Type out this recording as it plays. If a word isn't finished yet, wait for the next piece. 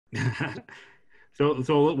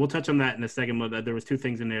So we'll touch on that in a second. But there was two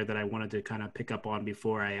things in there that I wanted to kind of pick up on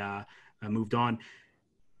before I moved on.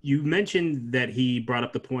 You mentioned that he brought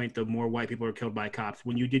up the point that more white people are killed by cops.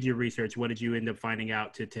 When you did your research, what did you end up finding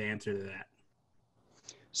out to answer to that?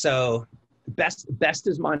 So best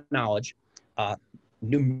is my knowledge. Uh,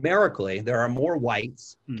 Numerically, there are more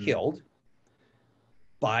whites Mm. killed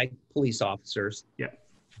by police officers Yep.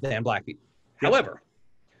 than black people. Yep. However,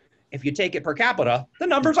 if you take it per capita, the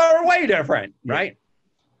numbers are way different, Yep. right?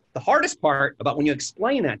 The hardest part about when you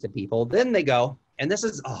explain that to people, then they go, and this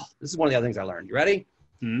is one of the other things I learned. You ready?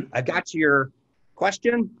 Mm. I've got your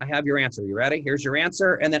question. I have your answer. You ready? Here's your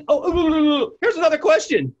answer. And then, here's another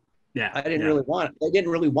question. Yeah. I didn't Yeah. really want it. They didn't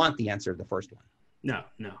really want the answer to the first one. No,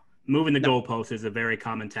 no. Moving the No. goalpost is a very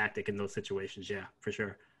common tactic in those situations. Yeah, for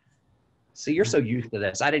sure. So you're so used to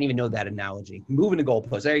this. I didn't even know that analogy. Moving the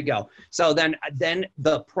goalpost. There you go. So then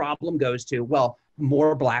the problem goes to, well,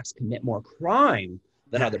 more blacks commit more crime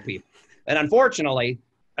than other people. And unfortunately,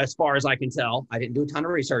 as far as I can tell, I didn't do a ton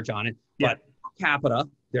of research on it, but per capita,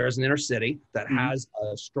 there is an inner city that has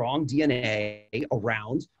a strong DNA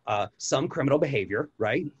around some criminal behavior,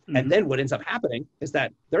 right? And then what ends up happening is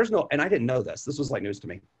that there's no, and I didn't know this. This was like news to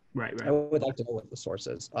me. Right. I would like to know what the source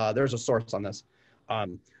is. There's a source on this.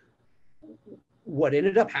 What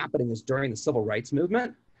ended up happening is during the civil rights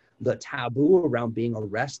movement, the taboo around being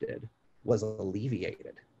arrested was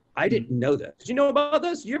alleviated. I didn't know this. Did you know about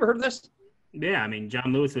this? You ever heard of this? Yeah, I mean,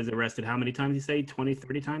 John Lewis was arrested how many times, you say? 20,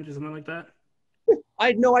 30 times or something like that? I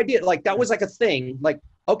had no idea. Like, that was like a thing. Like,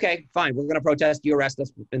 okay, fine, we're going to protest, you arrest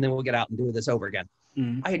us, and then we'll get out and do this over again.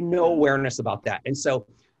 I had no awareness about that. And so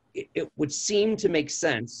it would seem to make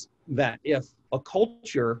sense that if a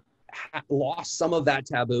culture lost some of that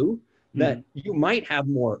taboo, that you might have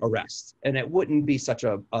more arrests, and it wouldn't be such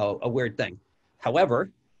a weird thing.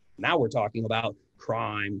 However, now we're talking about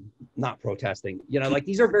crime, not protesting. You know, like,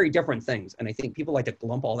 these are very different things. And I think people like to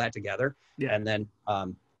lump all that together. Yeah. And then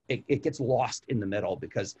it gets lost in the middle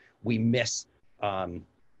because we miss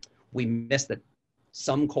that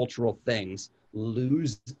some cultural things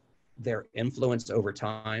lose their influence over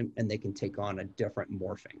time, and they can take on a different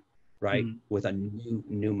morphing, right? With a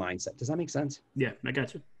new mindset. Does that make sense? Yeah, I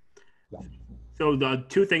got you. Yeah. So the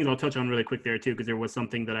two things I'll touch on really quick there too, because there was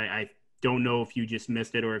something that I don't know if you just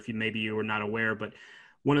missed it or if maybe you were not aware, but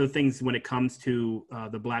one of the things when it comes to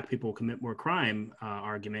the black people commit more crime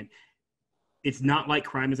argument, it's not like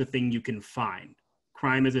crime is a thing you can find.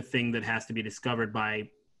 Crime is a thing that has to be discovered by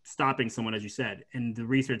stopping someone, as you said. And the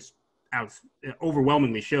research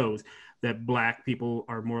overwhelmingly shows that black people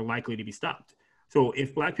are more likely to be stopped. So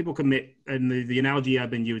if black people commit, and the analogy I've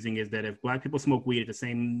been using is that if black people smoke weed at the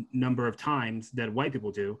same number of times that white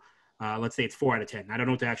people do, let's say it's 4 out of 10. I don't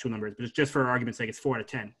know what the actual number is, but it's just for argument's sake, it's 4 out of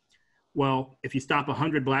 10. Well, if you stop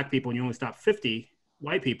 100 black people and you only stop 50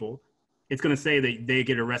 white people, it's going to say that they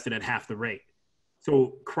get arrested at half the rate.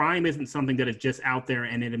 So crime isn't something that is just out there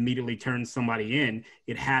and it immediately turns somebody in.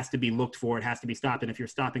 It has to be looked for. It has to be stopped. And if you're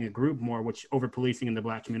stopping a group more, which over-policing in the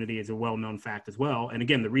black community is a well-known fact as well, and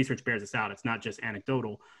again, the research bears this out, it's not just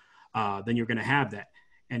anecdotal, then you're going to have that.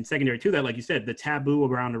 And secondary to that, like you said, the taboo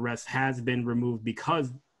around arrest has been removed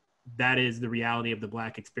because that is the reality of the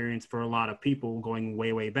black experience for a lot of people going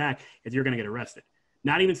way, way back, is you're going to get arrested.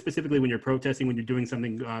 Not even specifically when you're protesting, when you're doing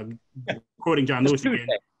something, quoting John Lewis again.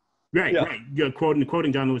 Right, yeah. Right. You're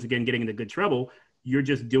quoting John Lewis again, getting into good trouble. You're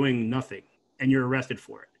just doing nothing, and you're arrested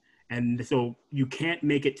for it. And so you can't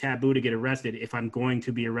make it taboo to get arrested if I'm going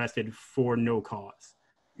to be arrested for no cause.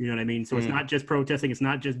 You know what I mean? So it's not just protesting. It's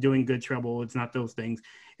not just doing good trouble. It's not those things.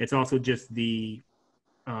 It's also just the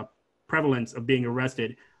prevalence of being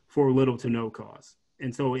arrested for little to no cause.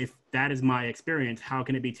 And so if that is my experience, how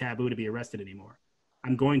can it be taboo to be arrested anymore?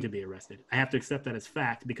 I'm going to be arrested. I have to accept that as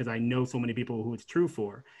fact because I know so many people who it's true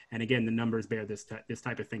for. And again, the numbers bear this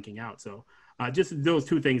type of thinking out. So just those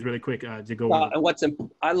two things really quick to go over.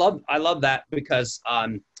 And I love that because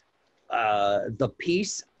the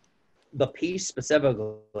piece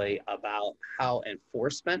specifically about how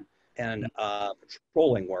enforcement and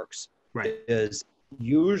patrolling works is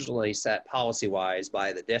usually set policy-wise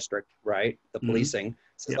by the district, right? The policing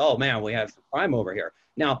says, oh man, we have crime over here.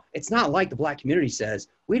 Now, it's not like the black community says,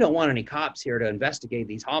 we don't want any cops here to investigate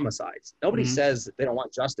these homicides. Nobody says they don't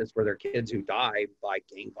want justice for their kids who die by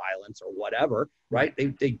gang violence or whatever, right?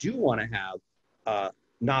 They do want to have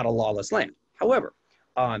not a lawless land. However,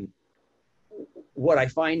 what I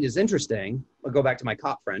find is interesting, I'll go back to my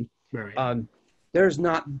cop friend,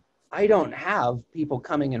 I don't have people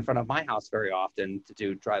coming in front of my house very often to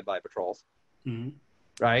do drive-by patrols,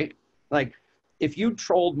 right? Like, if you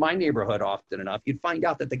trolled my neighborhood often enough, you'd find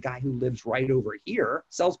out that the guy who lives right over here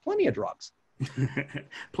sells plenty of drugs.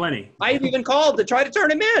 Plenty. I've even called to try to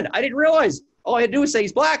turn him in. I didn't realize all I had to do was say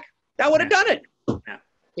he's black. That would have done it. Yeah.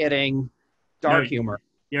 Kidding. Dark humor.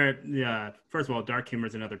 Yeah. First of all, dark humor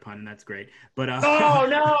is another pun, and that's great. But oh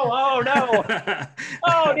no!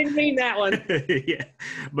 Oh, didn't mean that one. Yeah,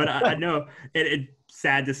 but I know it's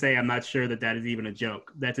sad to say I'm not sure that is even a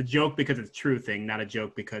joke. That's a joke because it's a true thing, not a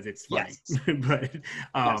joke because it's funny. Yes. But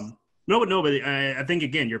yes. No, but I think,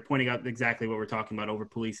 again, you're pointing out exactly what we're talking about, over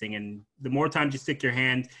policing. And the more times you stick your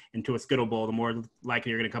hand into a Skittle bowl, the more likely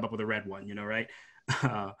you're going to come up with a red one, right?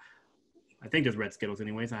 I think there's red Skittles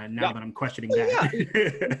anyways, that I'm questioning that.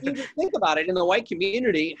 Yeah. You just think about it. In the white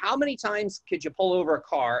community, how many times could you pull over a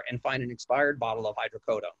car and find an expired bottle of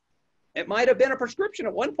hydrocodone? It might have been a prescription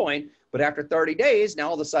at one point, but after 30 days, now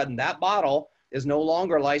all of a sudden that bottle is no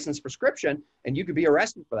longer a licensed prescription, and you could be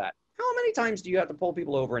arrested for that. How many times do you have to pull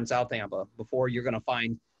people over in South Tampa before you're going to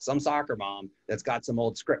find some soccer mom that's got some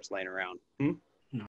old scripts laying around?